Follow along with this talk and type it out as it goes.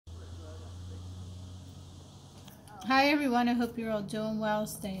Hi everyone, I hope you're all doing well,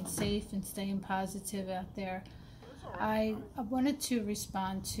 staying safe and staying positive out there. I wanted to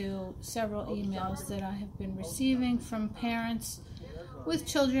respond to several emails that I have been receiving from parents with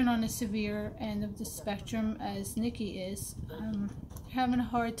children on the severe end of the spectrum, as Nikki is, having a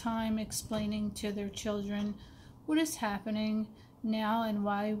hard time explaining to their children what is happening now and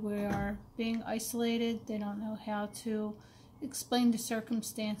why we are being isolated. They don't know how to explain the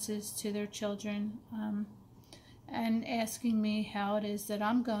circumstances to their children. And asking me how it is that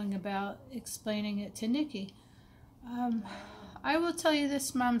I'm going about explaining it to Nikki. I will tell you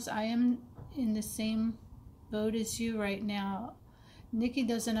this, moms, I am in the same boat as you right now. Nikki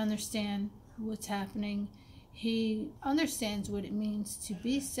doesn't understand what's happening. He understands what it means to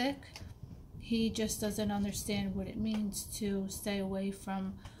be sick. He just doesn't understand what it means to stay away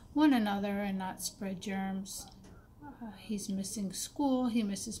from one another and not spread germs. He's missing school. He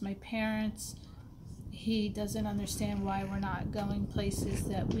misses my parents. He doesn't understand why we're not going places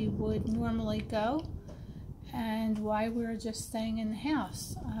that we would normally go and why we're just staying in the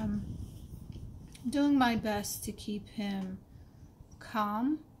house. Doing my best to keep him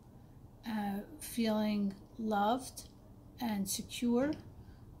calm, feeling loved and secure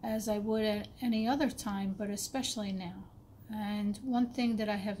as I would at any other time, but especially now. And one thing that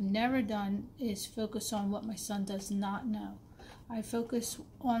I have never done is focus on what my son does not know. I focus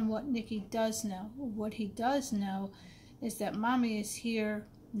on what Nikki does know. What he does know is that mommy is here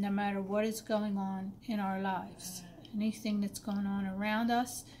no matter what is going on in our lives. Anything that's going on around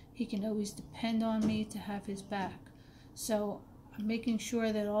us, he can always depend on me to have his back. So I'm making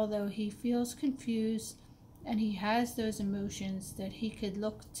sure that although he feels confused and he has those emotions, that he could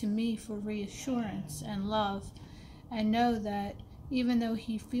look to me for reassurance and love and know that even though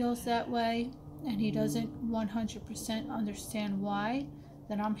he feels that way, and he doesn't 100% understand why,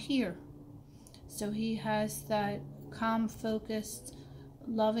 that I'm here. So he has that calm, focused,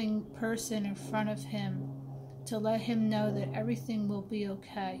 loving person in front of him to let him know that everything will be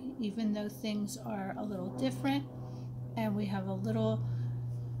okay, even though things are a little different and we have a little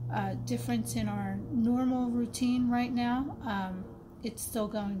difference in our normal routine right now. It's still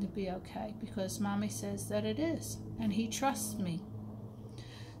going to be okay because mommy says that it is, and he trusts me.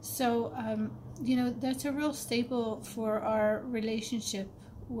 So, that's a real staple for our relationship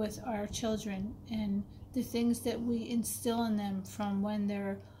with our children and the things that we instill in them from when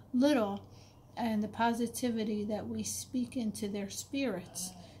they're little and the positivity that we speak into their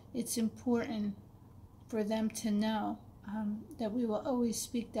spirits. It's important for them to know that we will always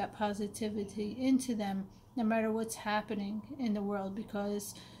speak that positivity into them no matter what's happening in the world,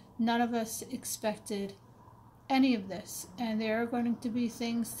 because none of us expected any of this, and there are going to be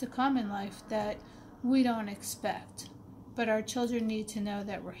things to come in life that we don't expect, but our children need to know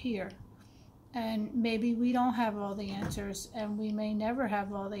that we're here. And maybe we don't have all the answers, and we may never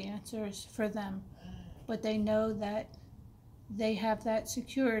have all the answers for them, but they know that they have that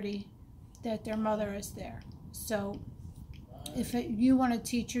security that their mother is there. So if you want to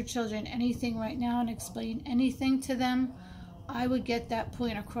teach your children anything right now and explain anything to them, I would get that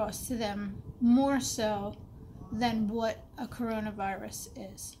point across to them more so than what a coronavirus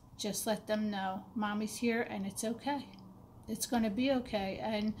is. Just let them know mommy's here and it's okay. It's going to be okay.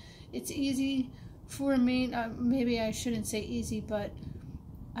 And it's easy for me, maybe I shouldn't say easy, but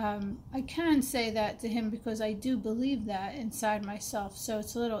I can say that to him because I do believe that inside myself. So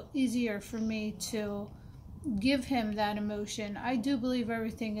it's a little easier for me to give him that emotion. I do believe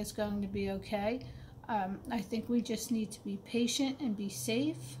everything is going to be okay. I think we just need to be patient and be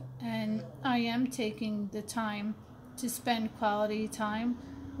safe, and I am taking the time to spend quality time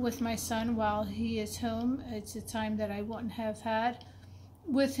with my son while he is home. It's a time that I wouldn't have had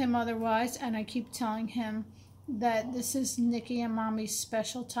with him otherwise, and I keep telling him that this is Nikki and mommy's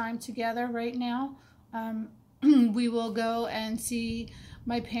special time together right now. We will go and see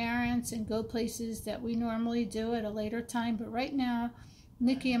my parents and go places that we normally do at a later time, but right now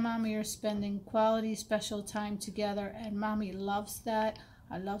Nikki and mommy are spending quality special time together, and mommy loves that.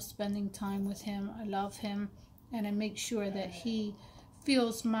 I love spending time with him. I love him, and I make sure that he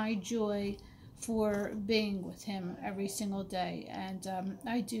feels my joy for being with him every single day. And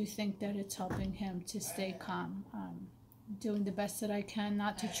I do think that it's helping him to stay calm. Doing the best that I can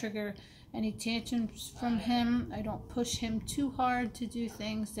not to trigger any tantrums from him. I don't push him too hard to do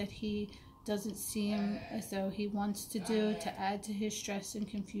things that he doesn't seem as though he wants to do to add to his stress and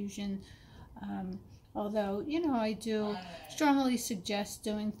confusion. Although, I do strongly suggest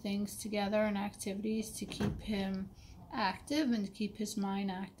doing things together and activities to keep him active and to keep his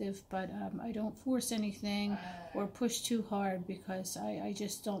mind active, but I don't force anything or push too hard because I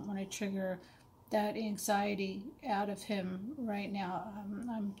just don't want to trigger that anxiety out of him right now.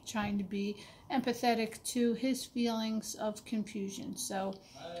 I'm trying to be empathetic to his feelings of confusion. So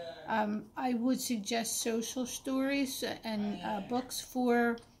I would suggest social stories and books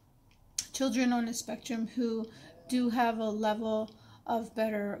for children on the spectrum who do have a level of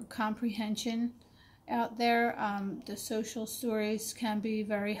better comprehension out there. The social stories can be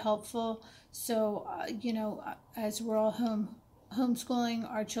very helpful. So, as we're all homeschooling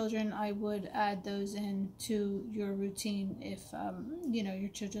our children, I would add those into your routine if, your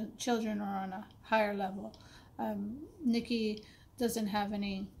children are on a higher level. Nikki doesn't have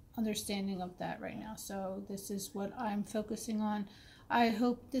any understanding of that right now, so this is what I'm focusing on. I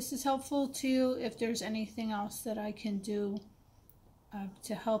hope this is helpful to you. If there's anything else that I can do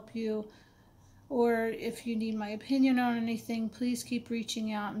to help you, or if you need my opinion on anything, please keep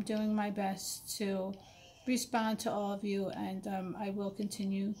reaching out. I'm doing my best to respond to all of you, and I will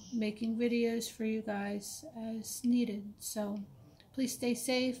continue making videos for you guys as needed. So please stay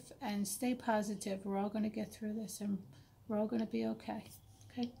safe and stay positive. We're all going to get through this, and we're all going to be okay.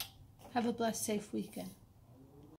 Okay? Have a blessed, safe weekend.